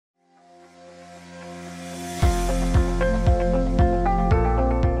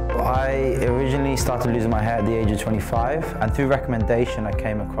started losing my hair at the age of 25, and through recommendation I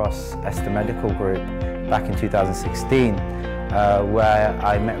came across Este Medical Group back in 2016, where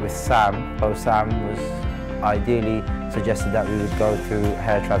I met with Sam. So Sam was ideally suggested that we would go through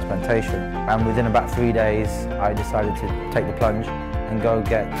hair transplantation, and within about 3 days I decided to take the plunge and go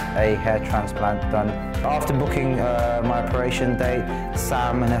get a hair transplant done. After booking my operation date,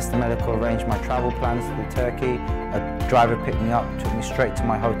 Sam and Este Medical arranged my travel plans to Turkey. A driver picked me up, took me straight to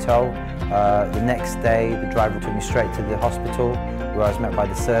my hotel. The next day, the driver took me straight to the hospital, where I was met by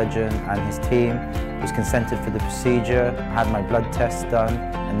the surgeon and his team. Was consented for the procedure, had my blood tests done,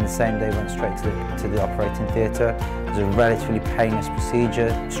 and the same day went straight to the operating theatre. It was a relatively painless procedure,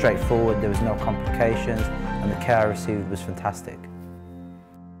 straightforward, there was no complications, and the care I received was fantastic.